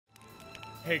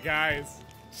Hey guys,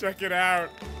 check it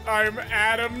out. I'm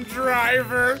Adam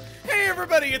Driver. Hey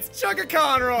everybody, it's Chugga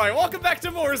Conroy. Welcome back to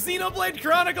more Xenoblade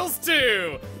Chronicles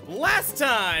 2. Last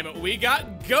time, we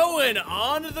got going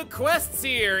on the quests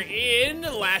here in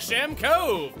Lasham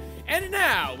Cove. And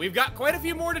now, we've got quite a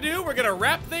few more to do. We're gonna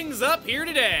wrap things up here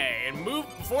today and move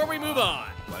before we move on.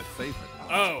 My favorite.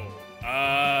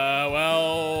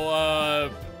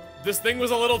 This thing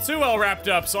was a little too well wrapped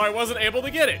up, so I wasn't able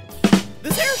to get it.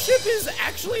 This airship is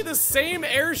actually the same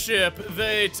airship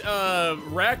that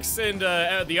Rex and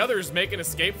the others make an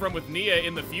escape from with Nia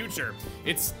in the future.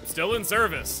 It's still in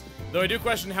service, though I do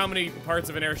question how many parts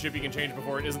of an airship you can change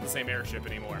before it isn't the same airship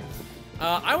anymore.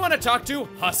 I want to talk to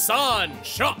Hassan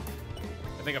Chop.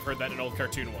 I think I've heard that in an old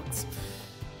cartoon once.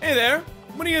 Hey there,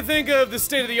 what do you think of the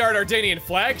state-of-the-art Ardainian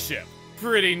flagship?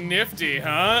 Pretty nifty,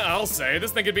 huh? I'll say.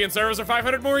 This thing could be in service for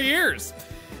 500 more years.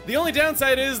 The only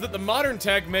downside is that the modern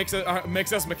tech makes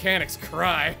us mechanics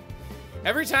cry.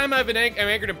 Every time I'm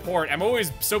anchored in port, I'm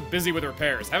always so busy with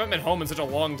repairs. Haven't been home in such a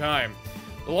long time.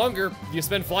 The longer you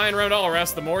spend flying around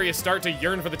Allrest, the more you start to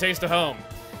yearn for the taste of home.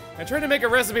 I tried to make a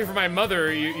recipe for my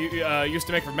mother used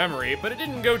to make from memory, but it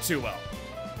didn't go too well.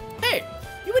 Hey,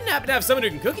 you wouldn't happen to have someone who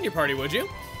can cook in your party, would you?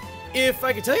 If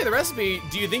I could tell you the recipe,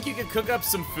 do you think you could cook up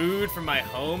some food from my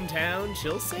hometown,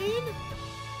 Chilsane?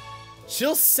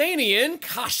 Chilsanian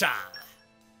Kasha.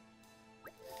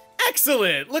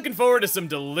 Excellent! Looking forward to some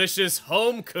delicious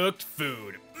home-cooked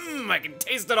food. I can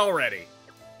taste it already.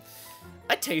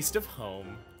 A taste of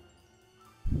home.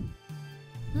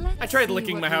 I tried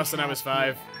licking my house when I was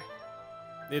 5.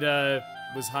 It,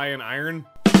 was high in iron.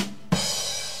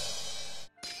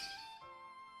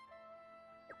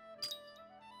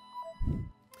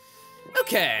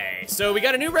 Okay, so we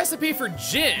got a new recipe for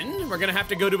gin. We're gonna have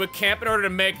to go to a camp in order to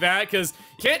make that, because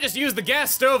you can't just use the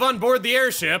gas stove on board the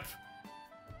airship.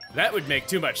 That would make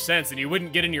too much sense, and you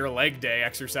wouldn't get in your leg day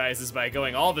exercises by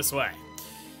going all this way.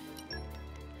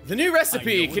 The new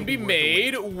recipe can be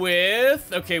made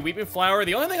with, okay, wheat and flour.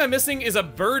 The only thing I'm missing is a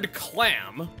bird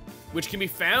clam, which can be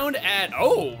found at,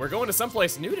 oh, we're going to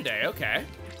someplace new today, okay.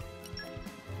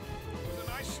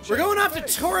 We're going off to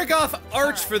Torrigoth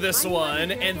Arch for this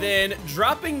one, and then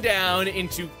dropping down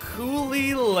into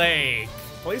Cooley Lake,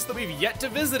 place that we've yet to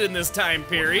visit in this time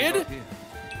period.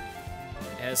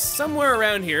 As somewhere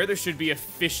around here, there should be a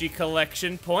fishy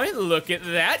collection point. Look at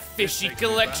that, fishy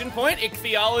collection point.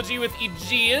 Ichthyology with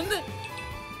Aegean.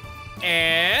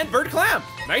 And bird clam,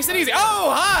 nice and easy.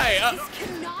 Oh, hi! I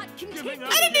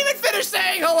didn't even finish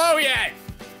saying hello yet!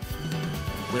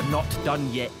 We're not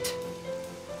done yet.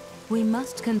 We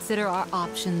must consider our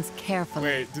options carefully.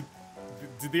 Wait, did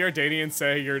the Ardainian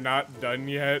say you're not done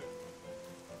yet?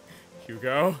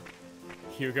 Hugo?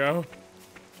 Hugo?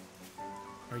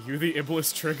 Are you the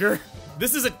Iblis trigger?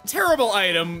 This is a terrible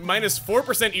item, minus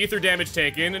 4% ether damage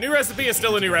taken. A new recipe is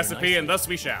still a new recipe, and thus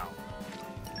we shall.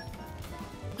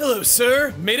 Hello,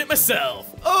 sir. Made it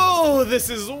myself. Oh, this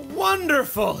is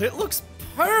wonderful. It looks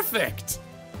perfect.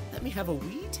 Let me have a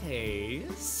wee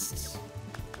taste.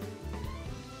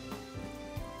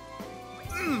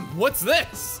 What's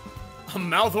this? A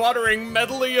mouth-watering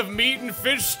medley of meat and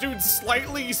fish stewed in a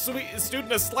slightly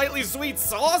sweet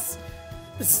sauce?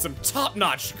 This is some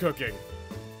top-notch cooking.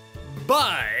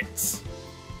 But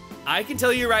I can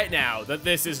tell you right now that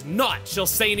this is not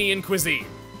Chilsanian cuisine.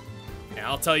 And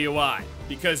I'll tell you why.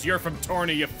 Because you're from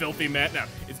Torny, you filthy man. No,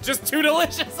 it's just too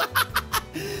delicious.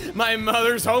 My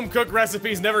mother's home-cooked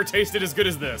recipes never tasted as good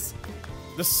as this.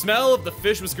 The smell of the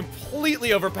fish was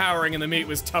completely overpowering and the meat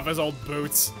was tough as old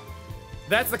boots.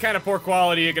 That's the kind of poor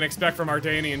quality you can expect from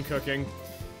Ardainian cooking.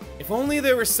 If only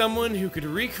there was someone who could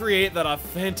recreate that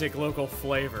authentic local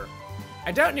flavor.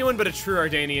 I doubt anyone but a true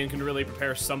Ardainian can really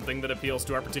prepare something that appeals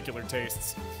to our particular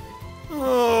tastes.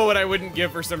 Oh, what I wouldn't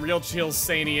give for some real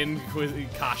Chilsanian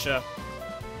kasha.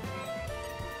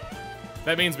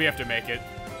 That means we have to make it.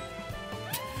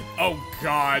 Oh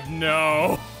god,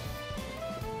 no.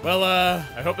 Well,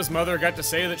 I hope his mother got to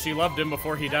say that she loved him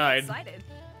before he died.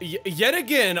 Yet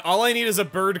again, all I need is a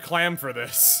bird clam for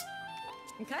this.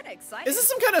 I'm kind of excited. Is this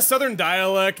some kind of southern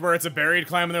dialect where it's a buried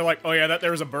clam and they're like, oh yeah, there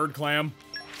was a bird clam?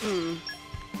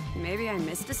 Maybe I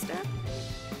missed a step?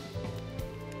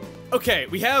 Okay,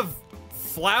 we have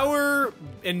flour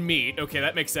and meat. Okay,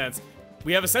 that makes sense.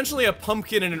 We have essentially a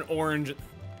pumpkin and an orange.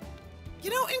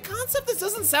 You know, in concept, this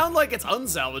doesn't sound like it's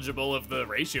unsalvageable if the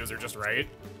ratios are just right.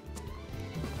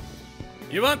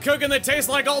 You want cooking that tastes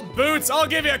like old boots? I'll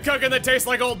give you a cooking that tastes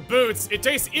like old boots. It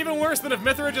tastes even worse than if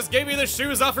Mithra just gave me the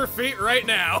shoes off her feet right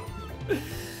now.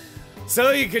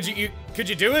 So, could you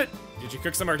do it? Did you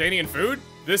cook some Ardainian food?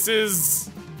 This is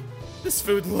This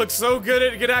food looks so good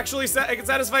it could actually it can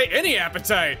satisfy any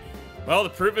appetite. Well, the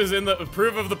proof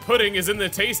of the pudding is in the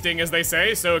tasting, as they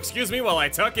say, so excuse me while I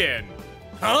tuck in.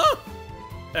 Huh?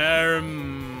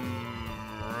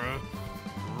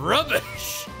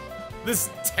 Rubbish. This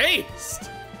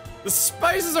taste. The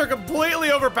spices are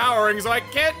completely overpowering, so I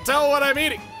can't tell what I'm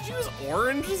eating. Did you use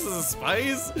oranges as a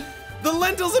spice? The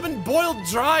lentils have been boiled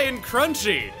dry and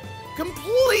crunchy.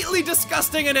 Completely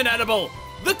disgusting and inedible.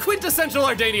 The quintessential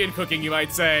Ardainian cooking, you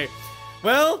might say.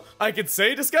 Well, I could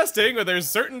say disgusting, but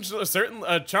there's a certain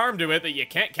charm to it that you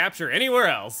can't capture anywhere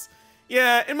else.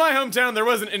 Yeah, in my hometown, there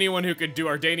wasn't anyone who could do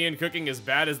Ardainian cooking as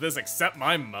bad as this except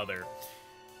my mother.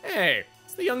 Hey,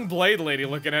 it's the young blade lady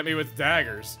looking at me with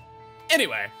daggers.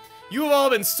 Anyway, you have all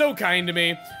been so kind to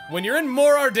me. When you're in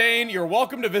more Ardain, you're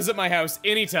welcome to visit my house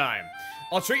anytime.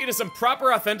 I'll treat you to some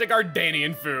proper, authentic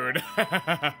Ardainian food.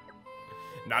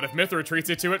 Not if Mithra treats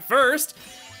you to it first.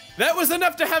 That was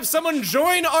enough to have someone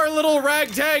join our little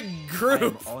ragtag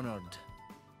group. I'm honored.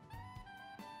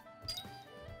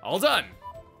 All done.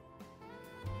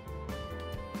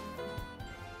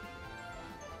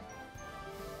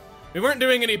 We weren't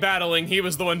doing any battling, he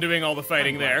was the one doing all the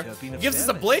fighting there. Gives us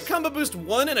a blade combo boost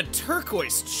 1 and a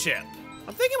turquoise chip.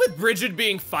 I'm thinking with Bridget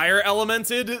being fire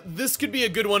elemented, this could be a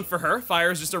good one for her.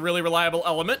 Fire is just a really reliable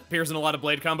element, appears in a lot of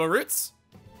blade combo routes.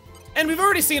 And we've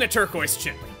already seen a turquoise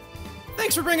chip.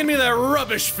 Thanks for bringing me that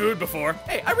rubbish food before.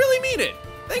 Hey, I really mean it.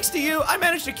 Thanks to you, I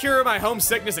managed to cure my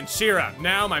homesickness and cheer up.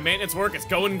 Now my maintenance work is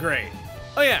going great.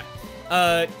 Oh yeah,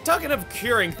 talking of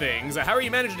curing things, how are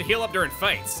you managing to heal up during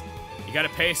fights? You gotta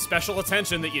pay special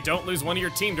attention that you don't lose one of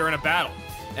your team during a battle.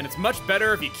 And it's much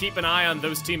better if you keep an eye on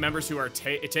those team members who are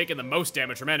taking the most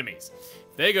damage from enemies.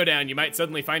 If they go down, you might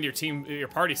suddenly find your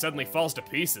party suddenly falls to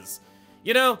pieces.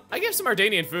 You know, I gave some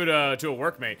Ardainian food to a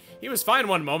workmate. He was fine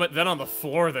one moment, then on the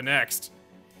floor the next.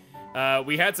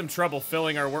 We had some trouble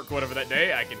filling our work quota for that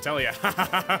day, I can tell you.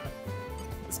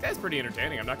 This guy's pretty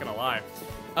entertaining, I'm not gonna lie.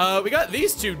 We got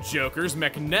these two jokers,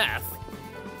 McNeth.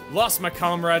 Lost my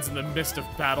comrades in the midst of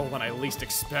battle when I least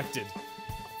expected.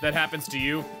 If that happens to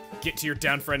you, get to your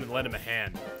down friend and lend him a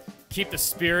hand. Keep the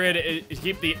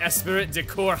esprit de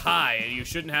corps high, and you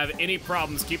shouldn't have any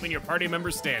problems keeping your party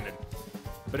members standing.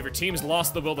 But if your team's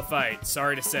lost the will to fight,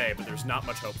 sorry to say, but there's not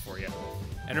much hope for you.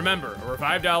 And remember, a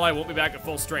revived ally won't be back at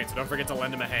full strength, so don't forget to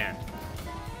lend him a hand.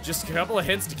 Just a couple of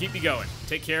hints to keep you going.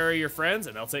 Take care of your friends,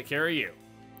 and they'll take care of you.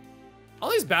 All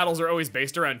these battles are always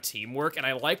based around teamwork, and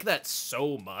I like that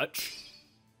so much.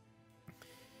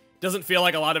 Doesn't feel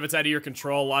like a lot of it's out of your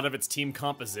control, a lot of it's team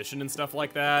composition and stuff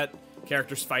like that.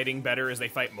 Characters fighting better as they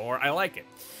fight more. I like it.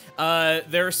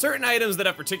 There are certain items that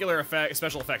have particular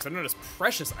special effects. They're known as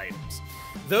precious items.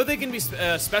 Though they can be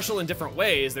special in different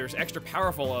ways, there's extra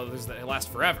powerful others that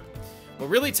last forever. What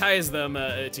really ties them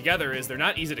together is they're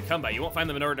not easy to come by. You won't find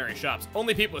them in ordinary shops.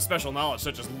 Only people with special knowledge,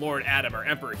 such as Lord Adam or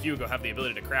Emperor Hugo, have the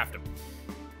ability to craft them.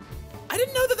 I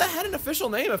didn't know that that had an official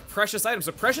name of precious items.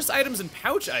 So precious items and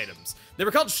pouch items. They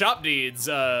were called shop deeds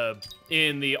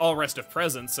in the All Rest of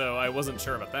Presents, so I wasn't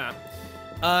sure about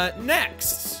that.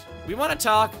 Next, we want to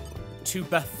talk to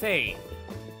Bethane.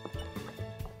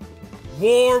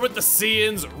 War with the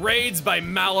Seans, raids by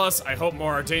Malus. I hope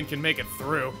Ardain can make it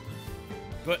through.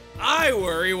 But I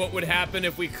worry what would happen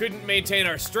if we couldn't maintain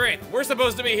our strength. We're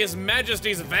supposed to be His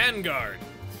Majesty's vanguard.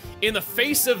 In the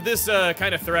face of this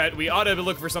kind of threat, we ought to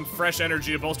look for some fresh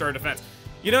energy to bolster our defense.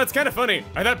 You know, it's kind of funny.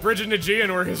 I thought Bridget and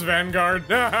Aegean were his vanguard.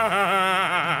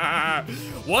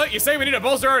 What? You say we need to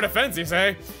bolster our defense, you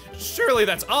say? Surely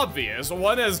that's obvious.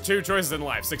 One has two choices in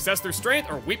life, success through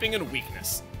strength or weeping in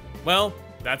weakness. Well,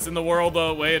 that's in the world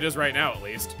the way it is right now, at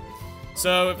least.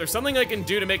 So if there's something I can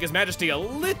do to make His Majesty a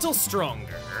little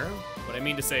stronger, what I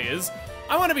mean to say is,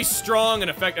 I want to be strong and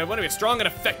effective. I want to be a strong and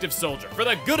effective soldier for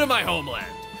the good of my homeland.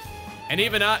 And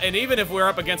even if we're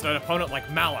up against an opponent like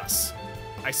Malus,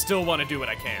 I still want to do what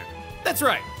I can. That's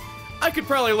right. I could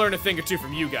probably learn a thing or two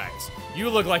from you guys. You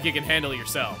look like you can handle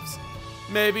yourselves.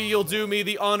 Maybe you'll do me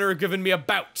the honor of giving me a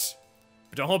bout.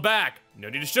 But don't hold back. No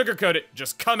need to sugarcoat it.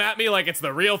 Just come at me like it's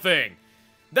the real thing.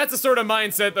 That's the sort of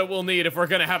mindset that we'll need if we're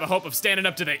gonna have a hope of standing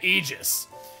up to the Aegis.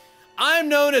 I'm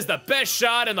known as the best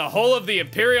shot in the whole of the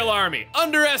Imperial Army.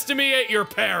 Underestimate at your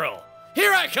peril.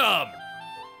 Here I come!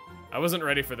 I wasn't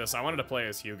ready for this. I wanted to play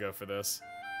as Hugo for this.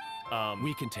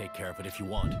 We can take care of it if you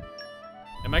want.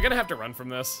 Am I gonna have to run from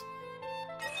this?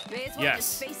 May as well Yes.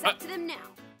 just face up to them now.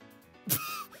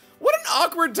 What an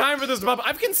awkward time for this to pop up.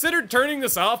 I've considered turning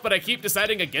this off, but I keep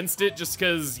deciding against it just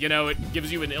because, you know, it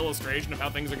gives you an illustration of how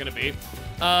things are gonna be.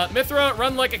 Mithra,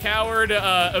 run like a coward,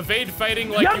 evade fighting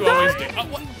like you always do.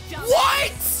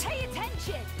 What? Pay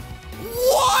attention.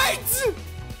 What?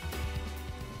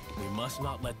 must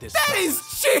not let this. That is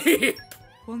cheap!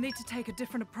 We'll need to take a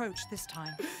different approach this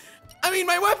time. I mean,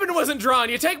 my weapon wasn't drawn.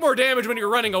 You take more damage when you're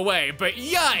running away, but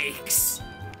yikes!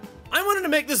 I wanted to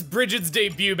make this Bridget's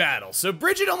debut battle. So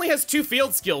Bridget only has 2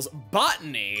 field skills,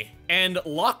 Botany and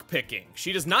Lockpicking.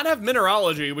 She does not have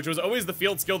Mineralogy, which was always the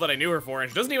field skill that I knew her for, and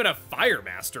she doesn't even have Fire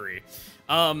Mastery.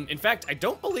 In fact, I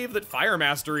don't believe that Fire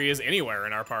Mastery is anywhere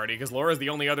in our party, because Laura's the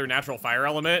only other natural fire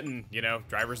element, and, you know,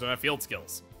 drivers don't have field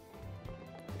skills.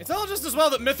 It's all just as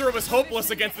well that Mithra was hopeless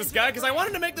against this guy, because I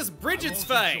wanted to make this Bridget's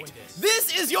fight.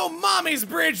 This is your mommy's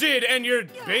Bridget and your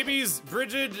baby's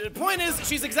Bridget. Point is,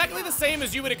 she's exactly the same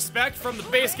as you would expect from the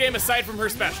base game aside from her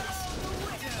specials.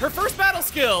 Her first battle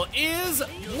skill is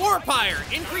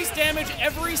Warpire. Increased damage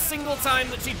every single time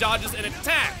that she dodges an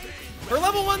attack. Her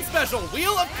level 1 special,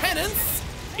 Wheel of Penance,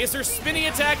 is her spinny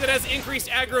attack that has increased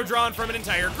aggro drawn from an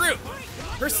entire group.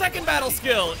 Her second battle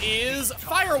skill is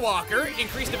Firewalker,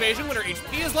 increased evasion when her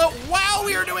HP is low. Wow,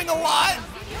 we are doing a lot!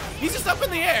 He's just up in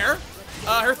the air.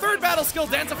 Her third battle skill,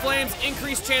 Dance of Flames,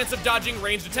 increased chance of dodging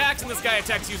ranged attacks, and this guy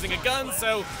attacks using a gun,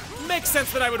 so makes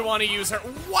sense that I would want to use her.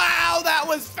 Wow, that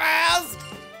was fast!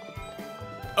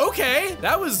 Okay,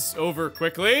 that was over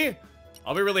quickly.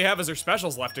 All we really have is her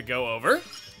specials left to go over.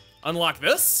 Unlock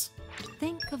this.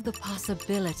 Think of the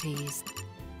possibilities.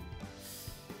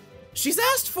 She's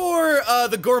asked for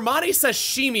the Gormott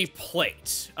sashimi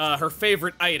plate, her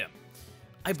favorite item.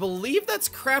 I believe that's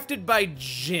crafted by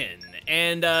Jin,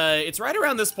 and it's right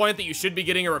around this point that you should be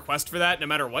getting a request for that no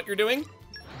matter what you're doing.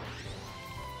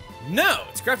 No,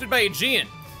 it's crafted by a Jin.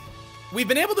 We've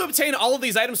been able to obtain all of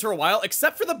these items for a while,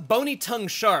 except for the bony tongue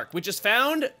shark, which is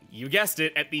found, you guessed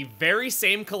it, at the very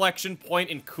same collection point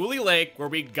in Cooley Lake where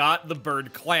we got the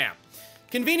bird clam.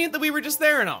 Convenient that we were just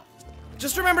there and all.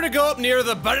 Just remember to go up near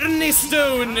the Burning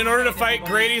Stone in order to fight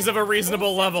Grady's of a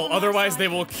reasonable level, otherwise they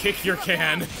will kick your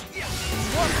can. Do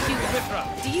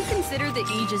you consider the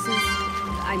Aegis's,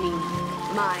 I mean,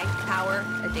 my power,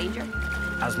 a danger?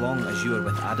 As long as you are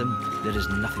with Adam, there is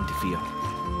nothing to fear.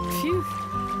 Phew.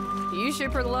 You sure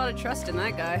put a lot of trust in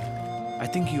that guy. I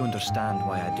think you understand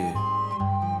why I do.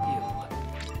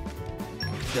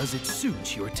 Does it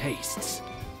suit your tastes?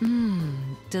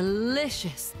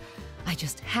 Delicious. I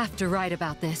just have to write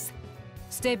about this.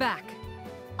 Stay back.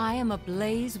 I am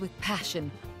ablaze with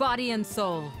passion, body and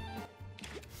soul.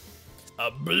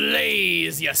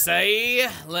 Ablaze, you say?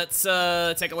 Let's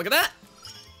take a look at that.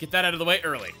 Get that out of the way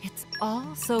early. It's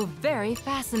all so very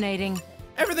fascinating.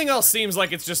 Everything else seems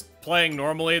like it's just playing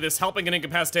normally. This helping an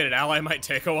incapacitated ally might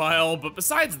take a while, but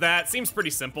besides that, seems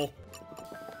pretty simple.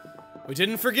 We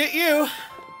didn't forget you.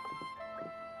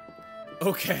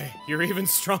 Okay, you're even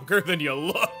stronger than you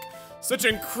look. Such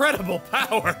incredible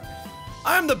power.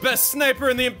 I'm the best sniper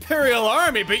in the Imperial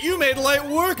Army, but you made light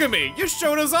work of me. You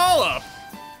showed us all up.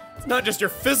 It's not just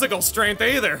your physical strength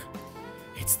either.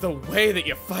 It's the way that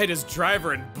you fight as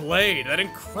Driver and Blade, that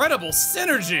incredible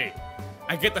synergy.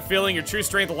 I get the feeling your true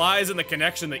strength lies in the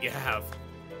connection that you have.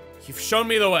 You've shown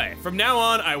me the way. From now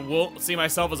on, I won't see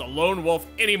myself as a lone wolf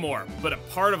anymore, but a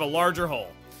part of a larger whole.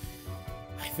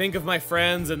 I think of my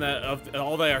friends and of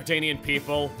all the Ardainian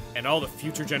people and all the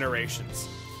future generations.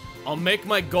 I'll make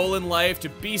my goal in life to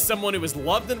be someone who is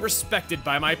loved and respected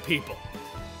by my people.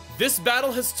 This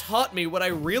battle has taught me what I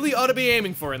really ought to be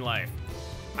aiming for in life.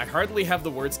 I hardly have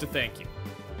the words to thank you.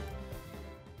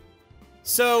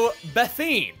 So,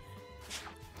 Bethine.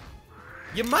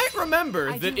 You might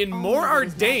remember that in More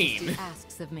Ardain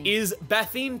is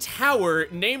Bethine Tower,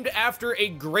 named after a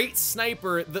great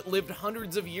sniper that lived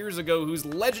hundreds of years ago who's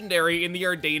legendary in the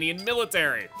Ardainian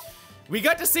military. We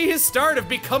got to see his start of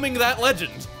becoming that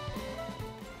legend.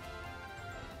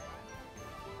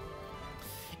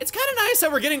 It's kind of nice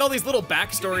how we're getting all these little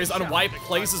backstories on why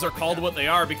places are called what they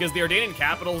are, because the Ardainian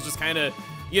capital is just kind of,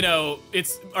 you know,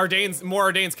 it's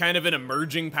More Ardain's kind of an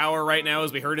emerging power right now,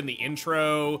 as we heard in the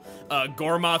intro.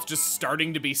 Gormott's just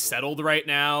starting to be settled right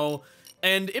now.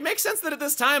 And it makes sense that at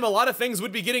this time, a lot of things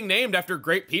would be getting named after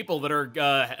great people that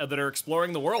are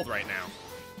exploring the world right now.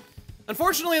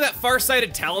 Unfortunately, that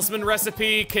far-sighted talisman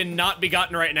recipe cannot be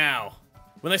gotten right now.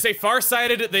 When they say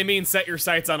far-sighted, they mean set your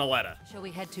sights on Aletta. Shall we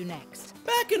head to next?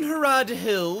 Back in Harad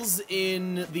Hills,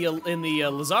 in the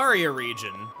Lazaria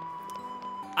region,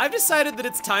 I've decided that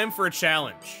it's time for a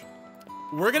challenge.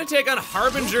 We're gonna take on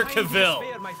Harbinger Cavill.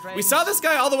 We saw this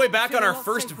guy all the way back on our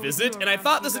first visit, and I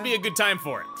thought this would be a good time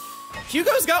for it.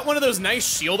 Hugo's got one of those nice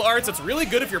shield arts that's really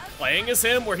good if you're playing as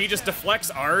him, where he just deflects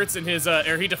arts and his,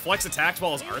 or he deflects attacks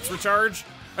while his arts recharge.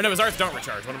 Or no, his arts don't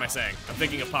recharge, what am I saying? I'm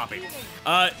thinking of Poppy.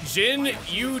 Jin,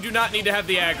 you do not need to have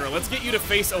the aggro. Let's get you to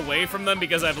face away from them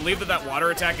because I believe that that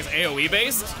water attack is AoE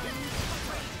based.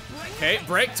 Okay,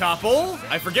 break, topple.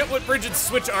 I forget what Bridget's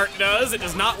switch art does. It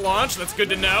does not launch, that's good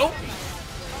to know.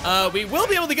 We will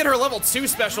be able to get her level 2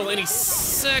 special any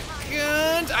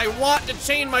second. I want to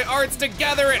chain my arts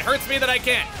together. It hurts me that I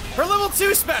can't. Her level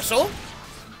 2 special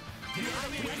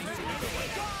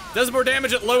does more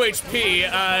damage at low HP.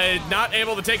 Not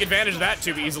able to take advantage of that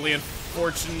too easily,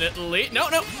 unfortunately. No.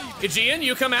 Aegean,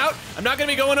 you come out. I'm not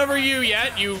gonna be going over you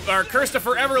yet. You are cursed to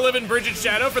forever live in Bridget's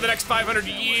shadow for the next 500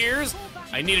 years.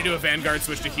 I need to do a Vanguard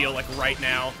switch to heal, like, right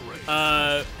now.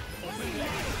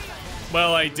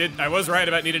 Well, I was right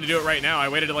about needing to do it right now. I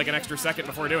waited like an extra second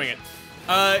before doing it.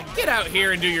 Get out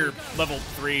here and do your level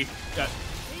 3. I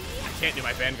can't do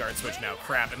my Vanguard switch now,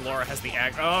 crap, and Laura has the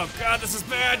ag. Oh god, this is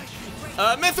bad.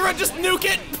 Mithra, just nuke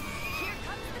it!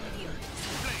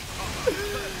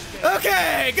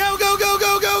 Okay, go!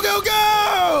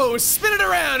 Spin it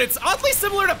around. It's oddly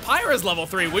similar to Pyra's level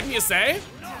 3, wouldn't you say?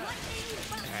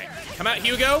 Okay, come out,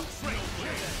 Hugo.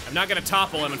 I'm not gonna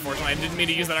topple him, unfortunately. I didn't mean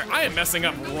to use that. I am messing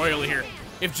up royally here.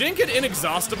 If Jin could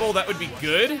inexhaustible, that would be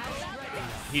good.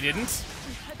 He didn't.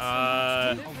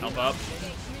 Help up.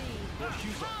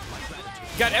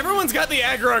 God, everyone's got the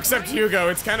aggro except Hugo.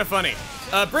 It's kind of funny.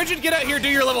 Bridget, get out here, do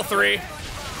your level 3.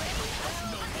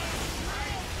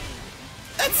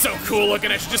 That's so cool looking.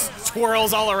 She just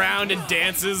twirls all around and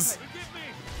dances.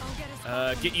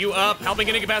 Get you up. Helping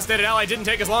an incapacitated ally didn't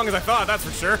take as long as I thought, that's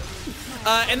for sure.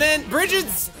 And then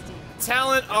Bridget's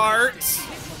talent art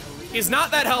is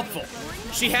not that helpful.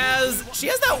 She has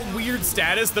that weird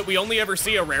status that we only ever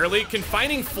see rarely,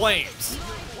 Confining Flames.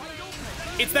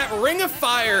 It's that ring of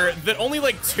fire that only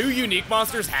like 2 unique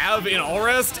monsters have in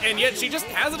Allrest, and yet she just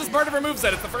has it as part of her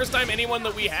moveset. It's the first time anyone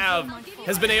that we have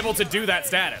has been able to do that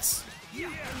status.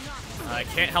 I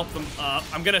can't help them up.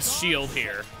 I'm gonna shield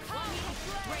here.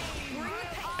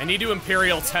 I need to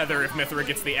Imperial Tether if Mithra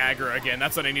gets the aggro again.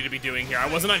 That's what I need to be doing here. I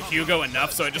wasn't on Hugo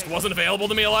enough, so it just wasn't available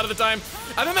to me a lot of the time.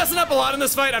 I've been messing up a lot in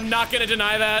this fight. I'm not gonna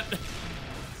deny that.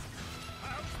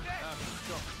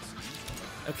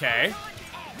 Okay.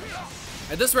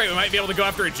 At this rate, we might be able to go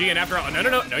after Aegean after all.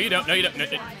 No, you don't.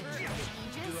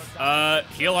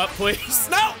 Heal up, please.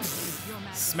 No!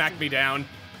 Smack me down.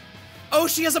 Oh,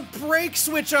 she has a break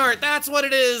switch art. That's what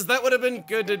it is. That would have been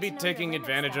good to be taking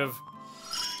advantage of.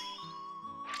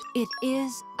 It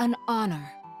is an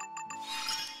honor.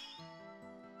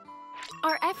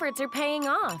 Our efforts are paying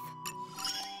off.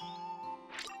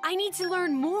 I need to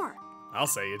learn more. I'll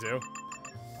say you do.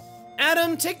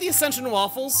 Adam, take the Ascension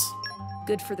waffles.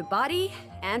 Good for the body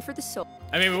and for the soul.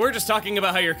 I mean, we were just talking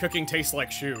about how your cooking tastes like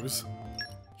shoes.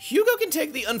 Hugo can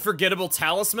take the Unforgettable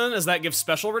Talisman, as that gives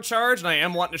special recharge, and I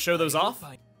am wanting to show those off.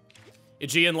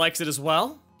 Aegean likes it as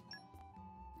well.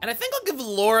 And I think I'll give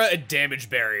Laura a damage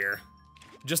barrier.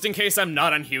 Just in case I'm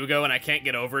not on Hugo and I can't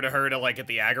get over to her to like get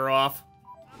the aggro off.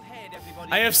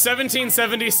 I have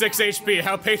 1776 HP,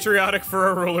 how patriotic for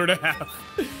a ruler to have.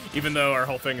 Even though our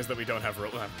whole thing is that we don't have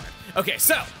ruler. Okay,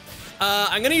 so,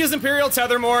 I'm gonna use Imperial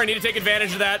Tether more, I need to take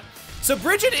advantage of that. So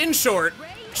Bridget, in short,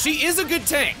 she is a good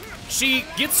tank. She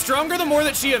gets stronger the more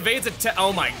that she evades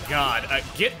oh my god,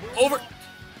 get over.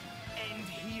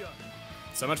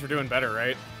 So much for doing better,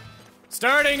 right?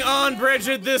 Starting on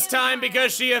Bridget this time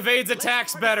because she evades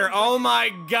attacks better. Oh my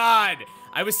god.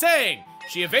 I was saying,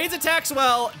 she evades attacks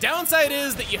well. Downside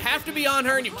is that you have to be on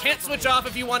her and you can't switch off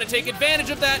if you want to take advantage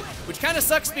of that, which kind of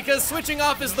sucks because switching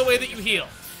off is the way that you heal.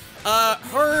 I'm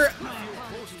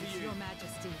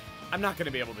not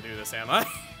gonna be able to do this, am I?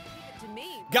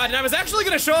 God, and I was actually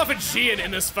gonna show off Aegean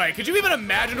in this fight. Could you even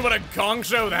imagine what a gong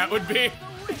show that would be?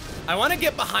 I wanna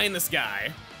get behind this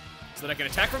guy so that I can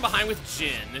attack from behind with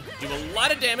Jin, do a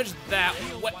lot of damage that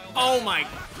way. Oh my,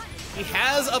 he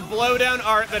has a blowdown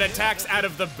art that attacks out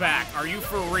of the back. Are you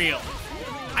for real?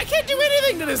 I can't do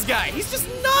anything to this guy, he's just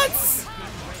nuts.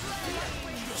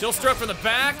 Chill stroke from the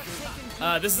back.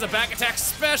 This is a back attack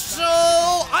special.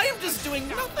 I am just doing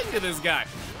nothing to this guy.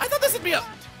 I thought this would be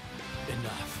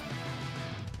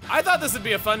I thought this would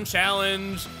be a fun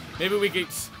challenge. Maybe we could...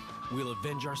 We'll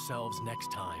avenge ourselves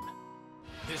next time.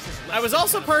 I was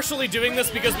also partially doing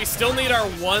this because we still need our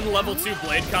 1 level 2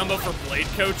 blade combo for blade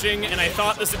coaching, and I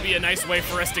thought this would be a nice way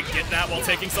for us to get that while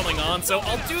taking something on, so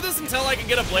I'll do this until I can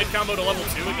get a blade combo to level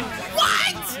 2 again.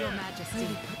 What? Your Majesty.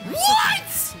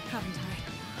 What? Haven't I?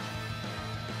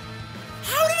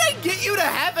 How did I get you to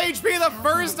half HP the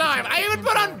first time? I even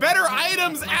put on better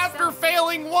items after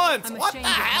failing once. What the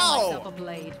hell?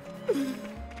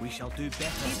 We shall do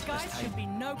better These guys this should time. be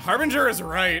no Harbinger is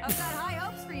right. I've got high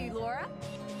hopes for you, Laura.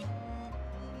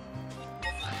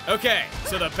 Okay,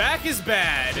 so the back is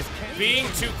bad. Being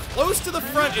too close to the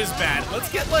front is bad.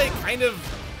 Let's get like kind of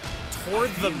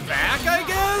toward the back, I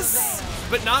guess?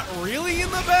 but not really in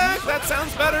the back. That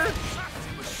sounds better.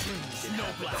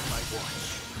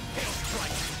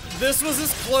 This was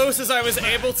as close as I was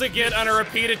able to get on a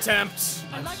repeat attempt.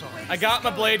 I got my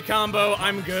blade combo,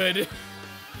 I'm good.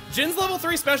 Jin's level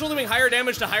 3 special doing higher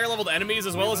damage to higher leveled enemies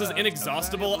as well as his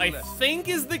inexhaustible, I think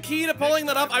is the key to pulling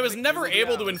that off. I was never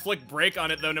able to inflict break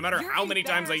on it though, no matter how many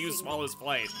times I use Swallow's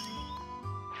Flight.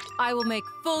 I will make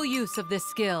full use of this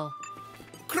skill.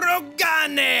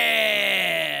 Kroganet!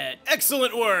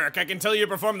 Excellent work! I can tell you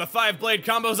performed the 5 blade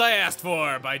combos I asked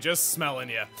for by just smelling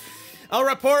you. I'll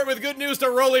report with good news to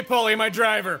Roly Poly, my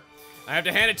driver. I have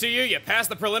to hand it to you, you passed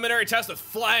the preliminary test with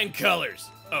flying colors.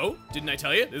 Oh, didn't I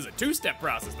tell you? This is a 2-step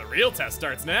process. The real test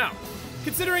starts now.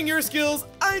 Considering your skills,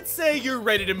 I'd say you're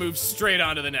ready to move straight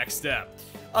on to the next step.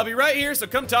 I'll be right here, so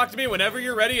come talk to me whenever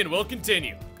you're ready and we'll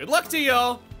continue. Good luck to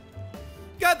y'all.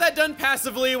 Got that done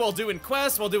passively while doing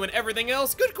quests, while doing everything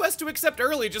else. Good quest to accept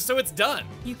early just so it's done.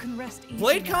 You can rest easy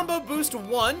Blade now. combo boost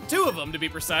 1, 2 of them to be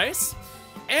precise.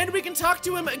 And we can talk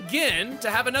to him again to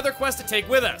have another quest to take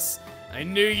with us. I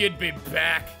knew you'd be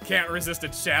back. Can't resist a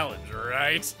challenge,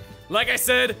 right? Like I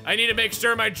said, I need to make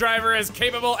sure my driver has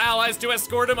capable allies to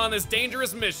escort him on this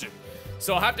dangerous mission.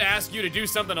 So I'll have to ask you to do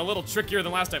something a little trickier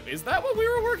than last time. Is that what we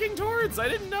were working towards? I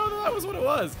didn't know that was what it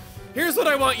was. Here's what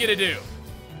I want you to do.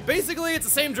 Basically, it's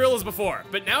the same drill as before,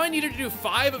 but now I need you to do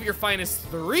 5 of your finest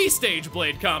 3-stage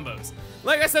blade combos.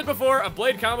 Like I said before, a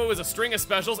blade combo is a string of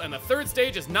specials, and the 3rd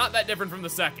stage is not that different from the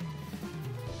 2nd.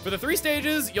 For the 3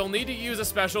 stages, you'll need to use a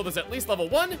special that's at least level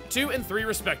 1, 2, and 3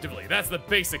 respectively. That's the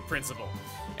basic principle.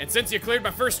 And since you cleared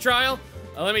my first trial,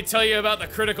 let me tell you about the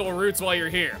critical roots while you're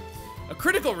here. A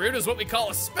critical root is what we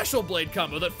call a special blade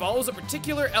combo that follows a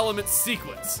particular element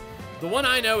sequence. The one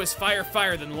I know is fire,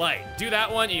 fire, then light. Do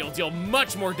that one and you'll deal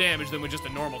much more damage than with just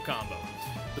a normal combo.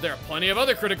 But there are plenty of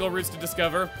other critical roots to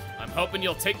discover. I'm hoping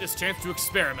you'll take this chance to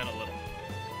experiment a little.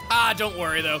 Don't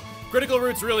worry though. Critical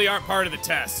roots really aren't part of the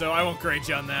test, so I won't grade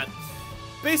you on that.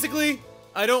 Basically,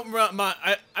 I don't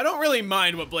really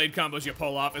mind what blade combos you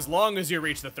pull off as long as you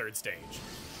reach the 3rd stage.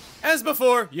 As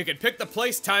before, you can pick the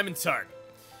place, time, and target.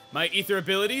 My ether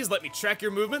abilities let me track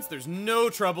your movements. There's no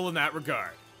trouble in that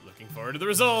regard. Looking forward to the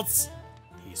results.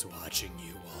 He's watching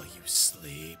you while you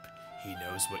sleep. He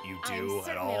knows what you do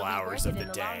at all hours of the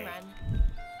day.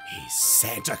 He's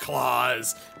Santa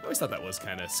Claus. I always thought that was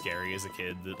kind of scary as a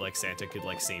kid, that like Santa could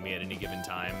like see me at any given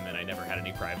time and I never had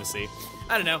any privacy.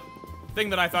 I don't know. Thing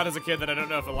that I thought as a kid that I don't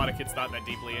know if a lot of kids thought that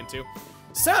deeply into.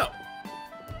 So,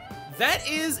 that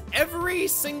is every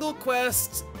single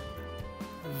quest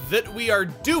that we are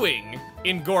doing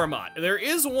in Gormott. There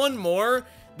is one more.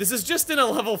 This is just in a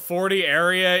level 40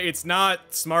 area. It's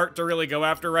not smart to really go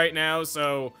after right now,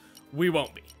 so we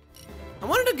won't be. I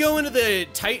wanted to go into the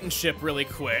Titan ship really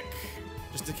quick,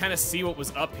 just to kind of see what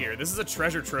was up here. This is a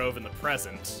treasure trove in the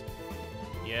present.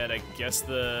 Yet I guess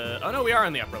oh no, we are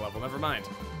on the upper level, never mind.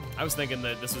 I was thinking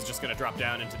that this was just gonna drop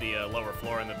down into the lower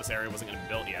floor and that this area wasn't gonna be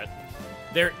built yet.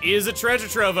 There is a treasure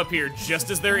trove up here, just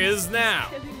as there is now.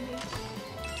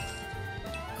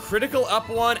 Critical up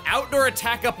 1, outdoor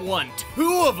attack up 1,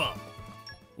 2 of them.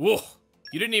 Whoa,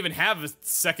 you didn't even have a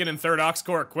 2nd and 3rd Ox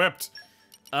Core equipped.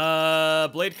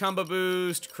 Blade combo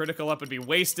boost, critical up would be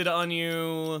wasted on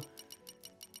you.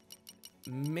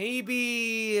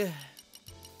 Maybe.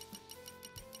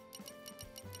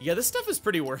 Yeah, this stuff is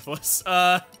pretty worthless.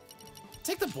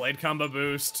 Take the blade combo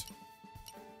boost.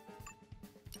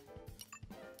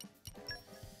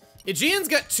 Aegean's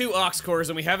got 2 Ox Cores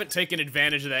and we haven't taken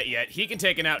advantage of that yet. He can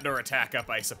take an outdoor attack up,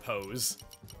 I suppose.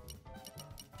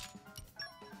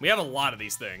 We have a lot of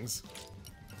these things.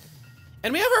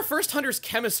 And we have our first Hunter's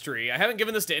Chemistry. I haven't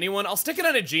given this to anyone. I'll stick it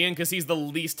on Aegean because he's the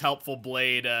least helpful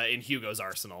blade in Hugo's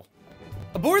arsenal.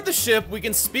 Aboard the ship, we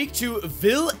can speak to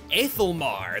Vil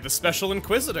Aethelmar, the Special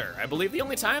Inquisitor. I believe the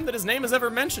only time that his name is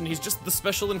ever mentioned. He's just the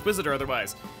Special Inquisitor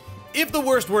otherwise. If the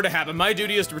worst were to happen, my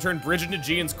duty is to return Bridget and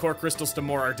Aegean's core crystals to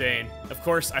Mor Ardain. Of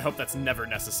course, I hope that's never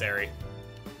necessary.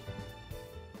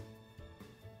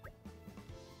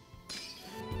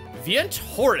 Vient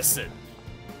Horison.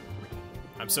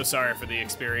 I'm so sorry for the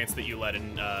experience that you led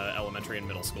in elementary and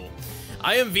middle school.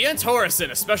 I am Vient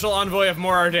Horison, a special envoy of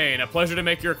Mor Ardain. A pleasure to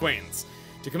make your acquaintance.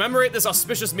 To commemorate this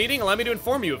auspicious meeting, allow me to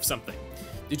inform you of something.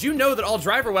 Did you know that all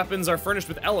driver weapons are furnished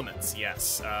with elements?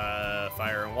 Yes,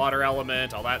 fire and water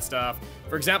element, all that stuff.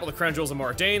 For example, the crown jewels of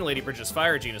Mor Ardain, Lady Bridget's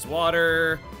fire, Gina's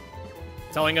water.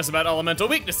 Telling us about elemental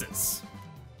weaknesses.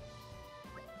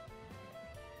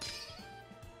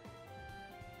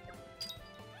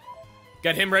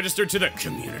 Got him registered to the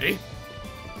community.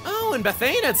 Oh, and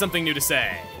Bethane had something new to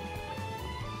say.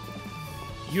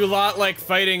 You lot like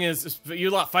fighting you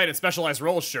lot fight in specialized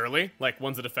roles, surely? Like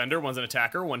one's a defender, one's an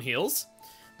attacker, one heals?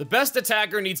 The best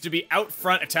attacker needs to be out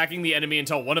front attacking the enemy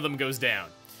until one of them goes down.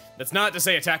 That's not to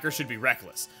say attackers should be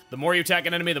reckless. The more you attack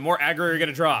an enemy, the more aggro you're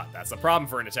gonna draw. That's the problem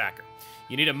for an attacker.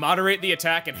 You need to moderate the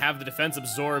attack and have the defense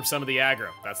absorb some of the aggro.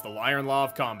 That's the iron law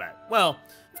of combat. Well,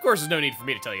 of course there's no need for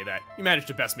me to tell you that. You managed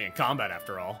to best me in combat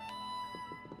after all.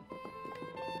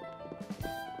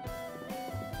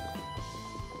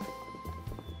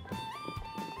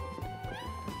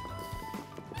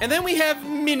 And then we have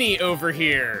Minnie over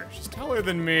here. She's taller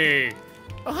than me.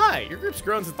 Oh, hi, your group's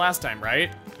grown since last time,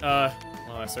 right? Well,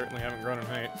 I certainly haven't grown in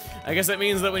height. I guess that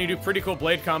means that when you do pretty cool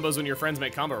blade combos when your friends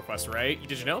make combo requests, right?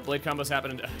 Did you know blade combos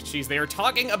happen in... Jeez, they are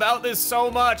talking about this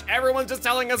so much. Everyone's just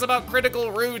telling us about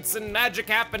critical roots and magic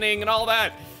happening and all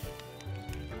that.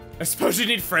 I suppose you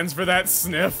need friends for that,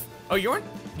 Sniff. Oh, you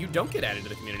don't get added to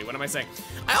the community, what am I saying?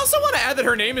 I also want to add that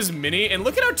her name is Minnie, and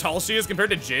look at how tall she is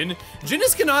compared to Jin. Jin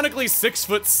is canonically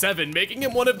 6'7", making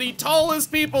him one of the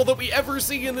tallest people that we ever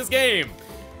see in this game.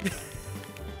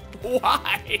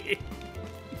 Why?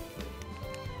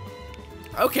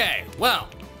 Okay, well.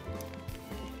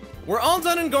 We're all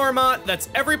done in Gormott. That's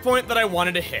every point that I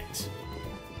wanted to hit.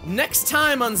 Next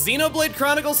time on Xenoblade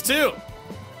Chronicles 2,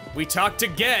 we talk to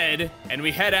Ged, and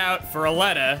we head out for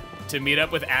Aletta to meet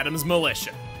up with Adam's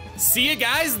militia. See you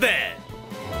guys then!